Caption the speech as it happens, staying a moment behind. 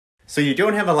So you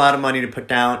don't have a lot of money to put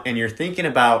down and you're thinking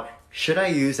about, should I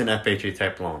use an FHA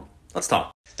type loan? Let's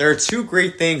talk. There are two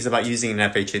great things about using an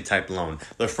FHA type loan.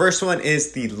 The first one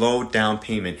is the low down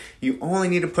payment. You only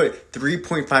need to put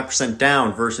 3.5%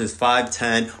 down versus 5,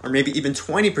 10, or maybe even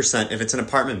 20% if it's an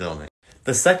apartment building.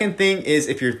 The second thing is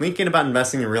if you're thinking about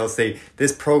investing in real estate,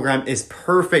 this program is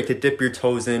perfect to dip your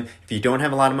toes in if you don't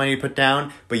have a lot of money to put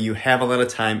down, but you have a lot of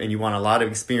time and you want a lot of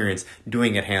experience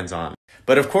doing it hands-on.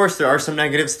 But of course, there are some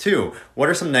negatives too. What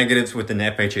are some negatives with an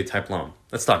FHA type loan?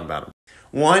 Let's talk about them.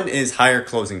 One is higher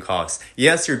closing costs.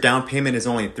 Yes, your down payment is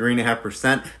only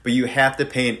 3.5%, but you have to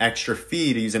pay an extra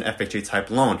fee to use an FHA type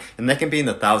loan, and that can be in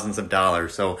the thousands of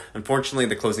dollars. So unfortunately,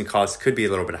 the closing costs could be a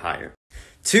little bit higher.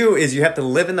 Two is you have to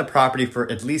live in the property for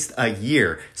at least a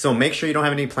year. So make sure you don't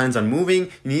have any plans on moving.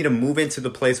 You need to move into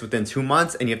the place within 2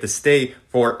 months and you have to stay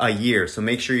for a year. So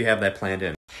make sure you have that planned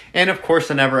in. And of course,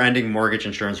 the never-ending mortgage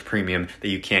insurance premium that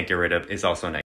you can't get rid of is also negative.